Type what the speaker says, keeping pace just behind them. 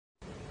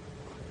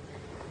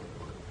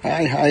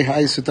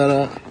Hi,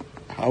 Sitara.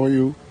 How are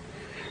you?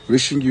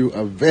 Wishing you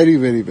a very,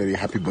 very, very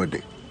happy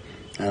birthday.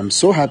 I'm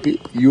so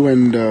happy you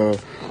and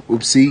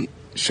Upsi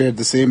shared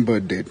the same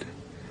birth date.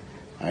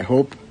 I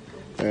hope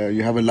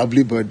you have a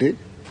lovely birthday,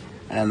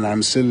 and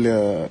I'm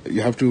still.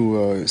 You have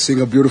to sing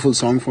a beautiful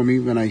song for me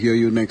when I hear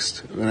you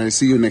next. When I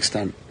see you next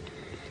time.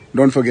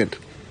 Don't forget.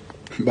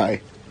 Bye.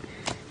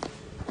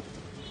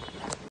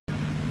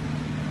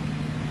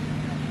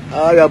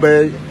 Hi,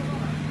 Abhay.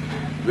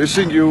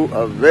 Wishing you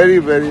a very,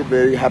 very,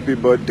 very happy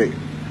birthday.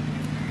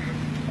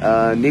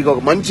 నీకు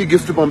ఒక మంచి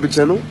gift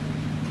పంపించాను.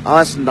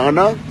 Ask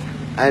Nana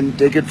and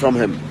take it from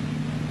him.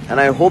 And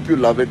I hope you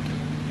love it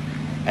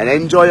and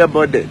enjoy your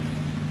birthday.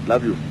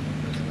 Love you.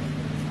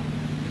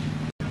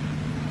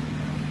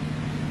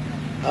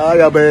 Hi,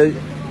 Abhay.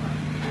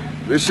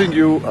 Wishing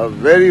you a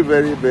very,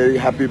 very, very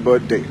happy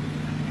birthday.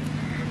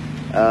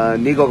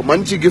 నీకు ఒక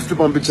మంచి gift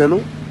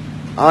పంపించాను.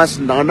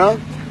 Ask Nana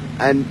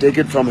and take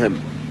it from him.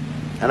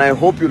 And I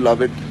hope you love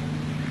it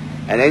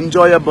and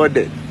enjoy your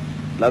birthday.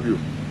 Love you.